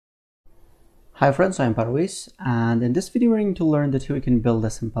Hi friends, I'm Parvis, and in this video we're going to learn that we can build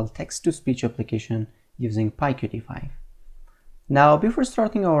a simple text-to-speech application using PyQt5. Now, before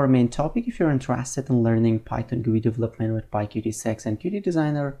starting our main topic, if you're interested in learning Python GUI development with PyQt6 and Qt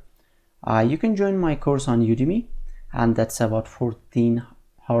Designer, you can join my course on Udemy, and that's about 14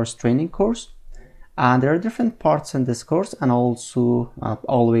 hours training course. And there are different parts in this course, and also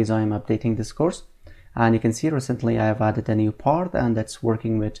always I'm updating this course. And you can see recently I have added a new part, and that's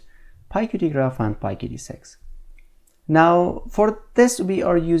working with PyQt graph and PyQt6. Now for this we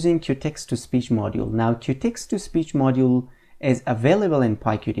are using QtTextToSpeech module. Now QtTextToSpeech module is available in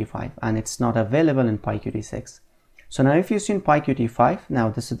PyQt5 and it's not available in PyQt6. So now if you've seen PyQt5, now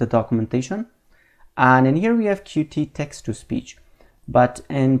this is the documentation, and in here we have QtTextToSpeech. But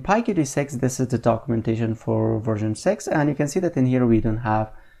in PyQt6 this is the documentation for version 6, and you can see that in here we don't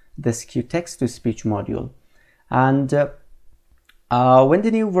have this QtTextToSpeech module. And when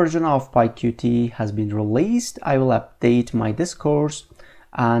the new version of PyQt has been released, I will update my discourse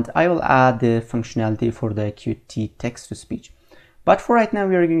and I will add the functionality for the QtTextToSpeech. But for right now,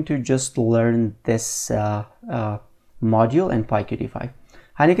 we are going to just learn this module in PyQt5.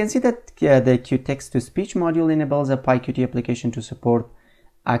 And you can see that the QtTextToSpeech module enables a PyQt application to support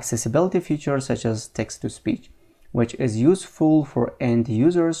accessibility features such as text-to-speech, which is useful for end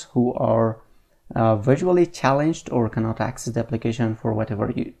users who are visually challenged or cannot access the application for whatever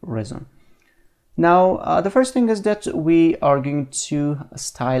reason. Now, the first thing is that we are going to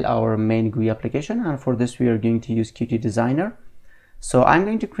style our main GUI application, and for this we are going to use Qt Designer. So I'm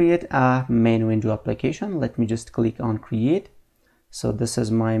going to create a main window application. Let me just click on create. So this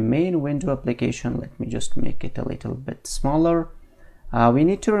is my main window application. Let me just make it a little bit smaller. We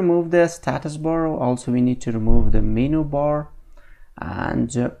need to remove the status bar. Also, we need to remove the menu bar,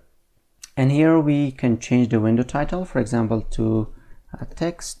 and here we can change the window title, for example, to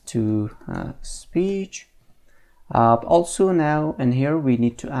text to speech. Also now in here we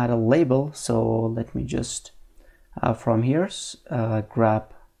need to add a label. So let me just from here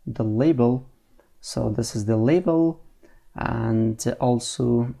grab the label. So this is the label, and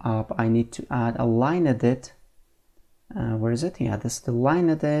also I need to add a line edit. Where is it? Yeah, this is the line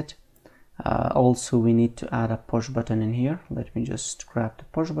edit. Also we need to add a push button in here. Let me just grab the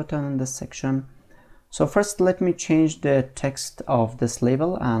push button in this section. So first let me change the text of this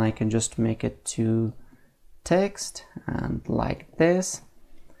label, and I can just make it to text and like this.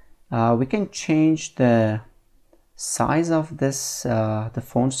 We can change the size of this, the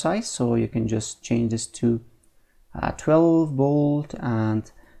font size, so you can just change this to 12 bold,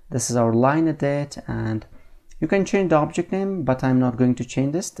 and this is our line edit. And you can change the object name, but I'm not going to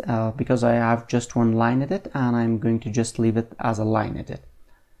change this because I have just one line edit, and I'm going to just leave it as a line edit.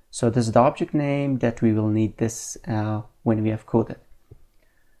 So this is the object name that we will need this when we have coded.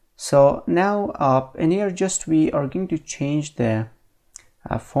 So now in here just we are going to change the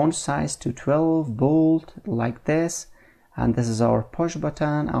font size to 12 bold like this, and this is our push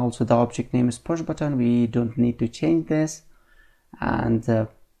button. Also the object name is push button. We don't need to change this. And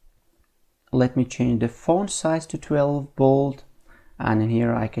let me change the font size to 12 bold, and in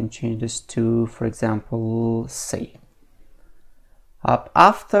here I can change this to, for example, say.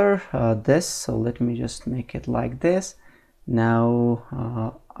 After this, so let me just make it like this.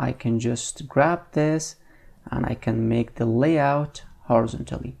 Now I can just grab this and I can make the layout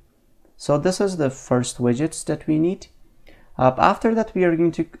horizontally. So this is the first widgets that we need. After that we are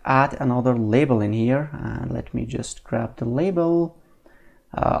going to add another label in here, and let me just grab the label.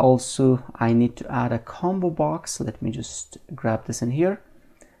 Also I need to add a combo box. Let me just grab this in here.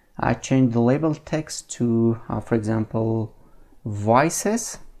 I change the label text to for example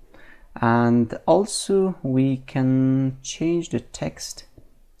voices, and also we can change the text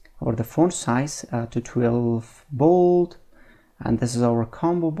or the font size to 12 bold, and this is our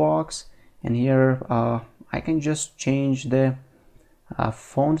combo box. And here I can just change the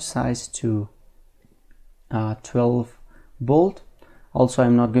font size to 12 bold. Also,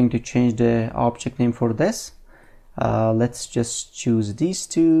 I'm not going to change the object name for this. Let's just choose these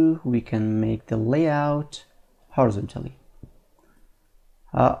two. We can make the layout horizontally.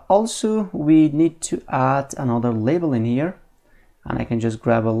 Also, we need to add another label in here, and I can just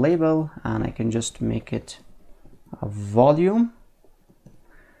grab a label and I can just make it a volume.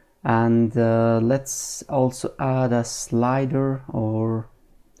 And let's also add a slider, or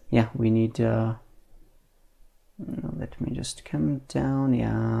yeah, we need let me just come down.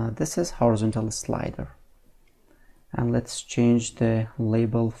 Yeah, this is horizontal slider. And let's change the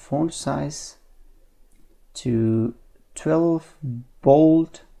label font size to 12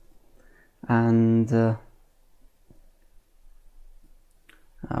 bold, and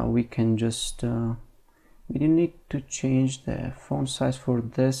we can just we didn't need to change the font size for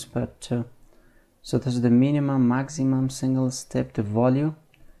this, but so this is the minimum, maximum, single step, the value,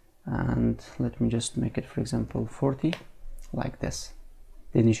 and let me just make it, for example, 40, like this,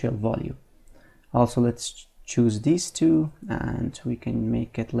 the initial value. Also, let's choose these two, and we can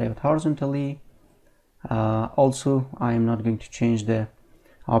make it layout horizontally. Also, I am not going to change the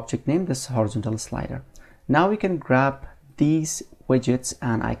object name, this horizontal slider. Now we can grab these widgets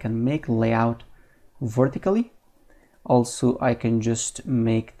and I can make layout vertically. Also, I can just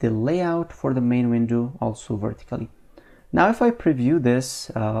make the layout for the main window also vertically. Now if I preview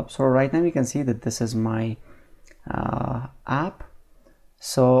this, so right now you can see that this is my app.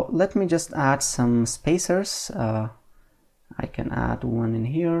 So let me just add some spacers. I can add one in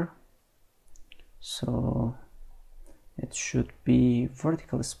here, so it should be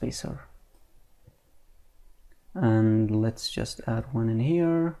vertical spacer, and let's just add one in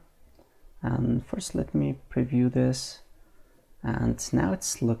here. And first let me preview this, and now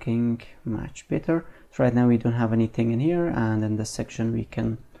it's looking much better. So right now we don't have anything in here, and in this section we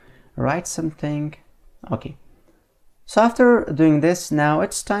can write something. Okay, so after doing this, now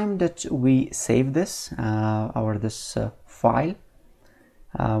it's time that we save this file.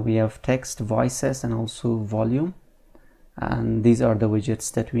 We have text, voices, and also volume, and these are the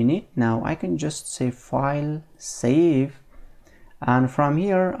widgets that we need. Now I can just say file, save, and from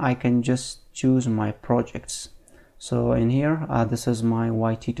here I can just choose my projects. So in here this is my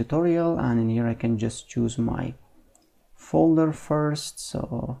YT tutorial, and in here I can just choose my folder first.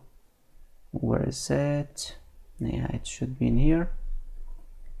 So where is it? Yeah, it should be in here.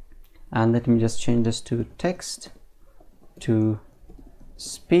 And let me just change this to text to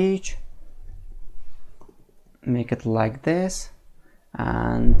speech, make it like this,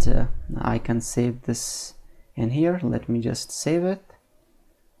 and I can save this in here. Let me just save it,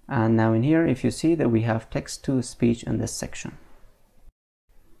 and now in here if you see that we have text to speech in this section.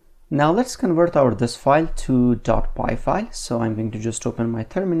 Now let's convert this file to .py file. So I'm going to just open my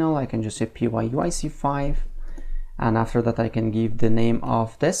terminal. I can just say PyQt5, and after that I can give the name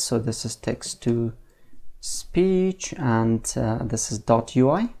of this. So this is text to speech, and this is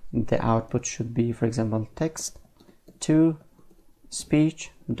 .ui. The output should be, for example, text to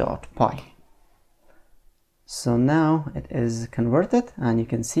speech.py. So now it is converted, and you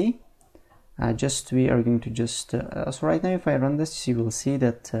can see we are going to just so right now if I run this, you will see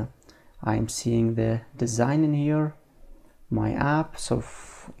that I'm seeing the design in here, my app. So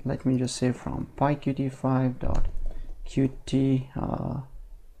let me just say from PyQt5.qt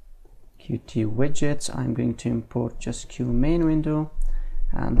Qt widgets, I'm going to import just Q main window,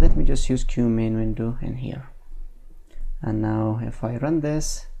 and let me just use Q main window in here. And now if I run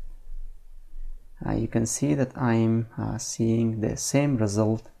this, you can see that I'm seeing the same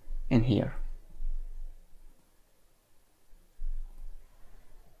result in here.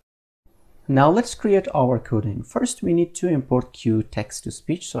 Now let's create our coding. First we need to import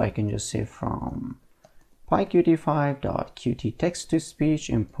QtTextToSpeech, so I can just say from PyQt5.QtTextToSpeech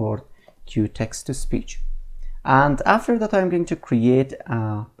import QtTextToSpeech. And after that I'm going to create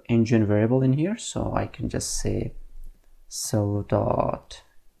an engine variable in here, so I can just say cell.engine,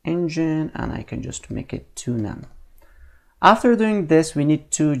 and I can just make it to none. After doing this, we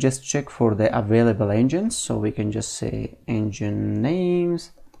need to just check for the available engines, so we can just say engine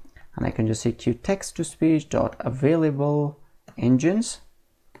names, and I can just say QtTextToSpeech.available engines.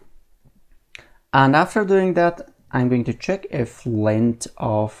 And after doing that, I'm going to check if length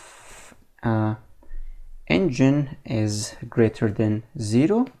of engine is greater than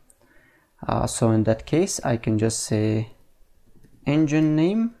 0. So in that case, I can just say engine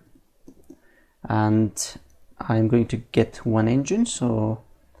name, and I'm going to get one engine, so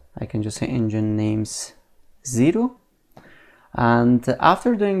I can just say engine names 0. And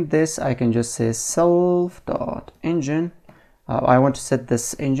after doing this, I can just say self.engine. I want to set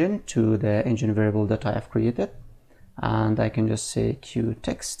this engine to the engine variable that I have created, and I can just say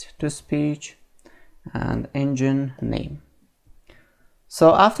QtTextToSpeech and engine name.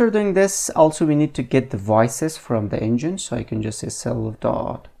 So after doing this, also we need to get the voices from the engine, so I can just say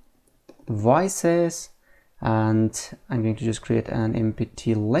self.voices, and I'm going to just create an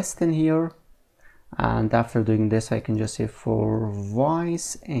empty list in here. And after doing this, I can just say for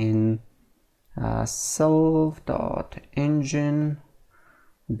voice in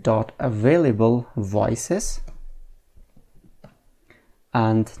self.engine.available voices,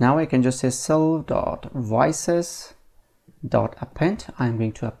 and now I can just say self.voices.append. I'm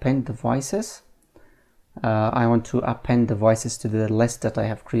going to append the voices. I want to append the voices to the list that I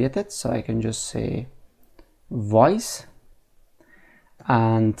have created, so I can just say voice,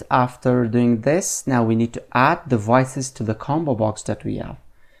 And after doing this, now we need to add the voices to the combo box that we have.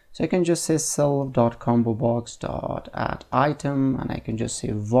 So I can just say self.combobox.add item, and I can just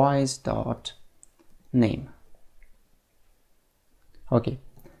say voice.name. Okay,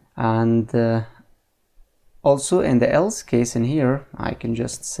 and also in the else case in here, I can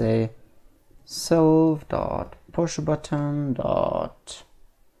just say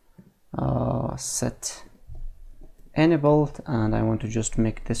self.pushButton.set enabled, and I want to just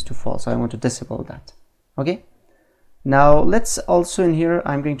make this to false. I want to disable that. Okay, now let's also in here,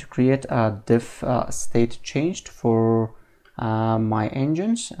 I'm going to create a diff state changed for my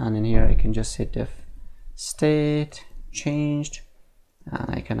engines, and in here I can just say diff state changed,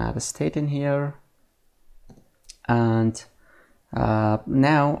 and I can add a state in here, and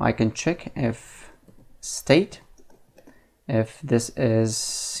now I can check if state, if this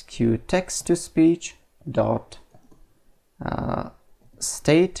is QtTextToSpeech dot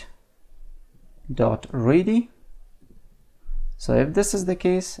state dot ready. So if this is the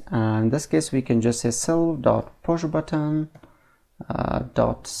case, in this case we can just say self dot push button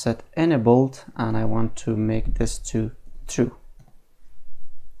dot set enabled, and I want to make this to true.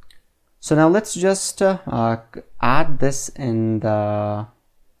 So now let's just add this in the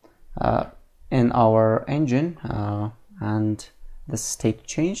in our engine, and the state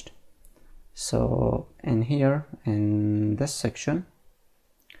changed. So in here, in this section,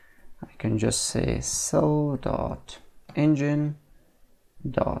 I can just say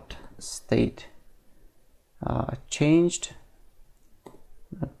self.engine.state changed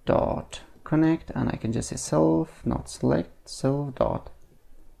dot connect, and I can just say self not select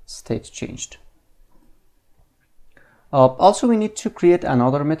self.state changed. Also, we need to create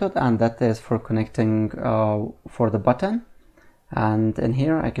another method, and that is for connecting for the button. And in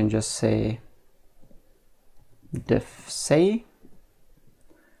here I can just say diff say.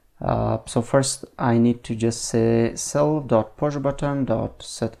 So first I need to just say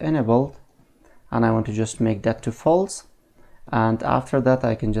self.pushButton.set enabled, and I want to just make that to false. And after that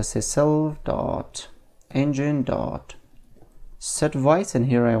I can just say self.engine.set voice, and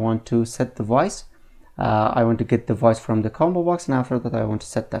here I want to set the voice. I want to get the voice from the combo box, and after that I want to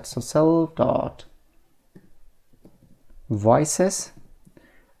set that. So self.voices,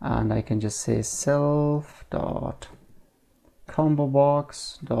 and I can just say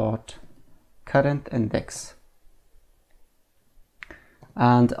self.combobox.current index.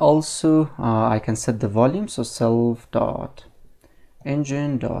 And also I can set the volume, so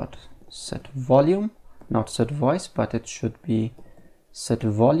self.engine.set volume, not set voice, but it should be set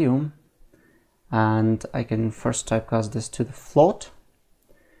volume. And I can first typecast this to the float,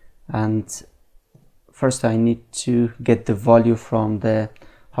 and first I need to get the value from the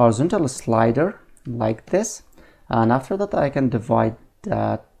horizontal slider like this, and after that I can divide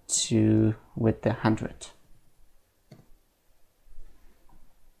that with the 100.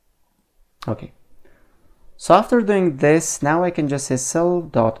 Okay, so after doing this, now I can just say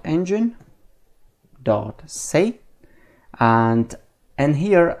self.engine.say, and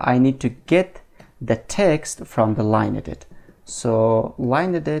here I need to get the text from the line edit. So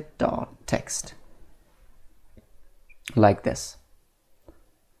line edit.text like this.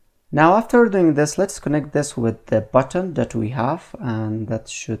 Now after doing this, let's connect this with the button that we have, and that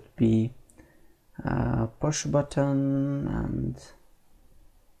should be push button, and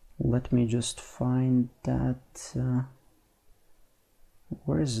let me just find that.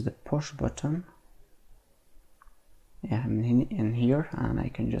 Where is the push button? Yeah, I'm in here, and I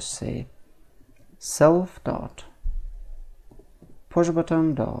can just say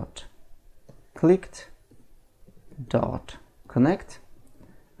self.pushButton.clicked.connect,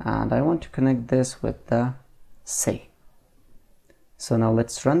 and I want to connect this with the say. So now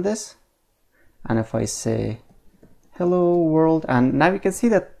let's run this, and if I say hello world, and now you can see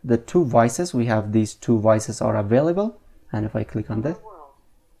that the two voices, we have these two voices are available, and if I click on this,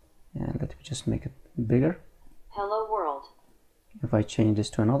 and let me just make it bigger. Hello world. If I change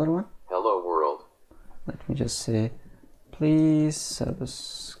this to another one, hello world. Let me just say, please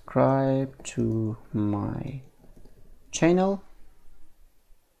subscribe to my channel.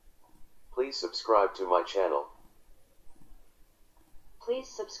 Please subscribe to my channel. Please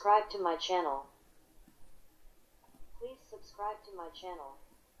subscribe to my channel. Please subscribe to my channel.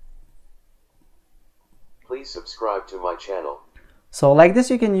 Please subscribe to my channel. So like this,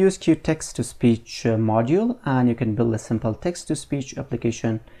 you can use QtTextToSpeech module, and you can build a simple text-to-speech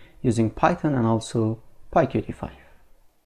application using Python and also PyQt5.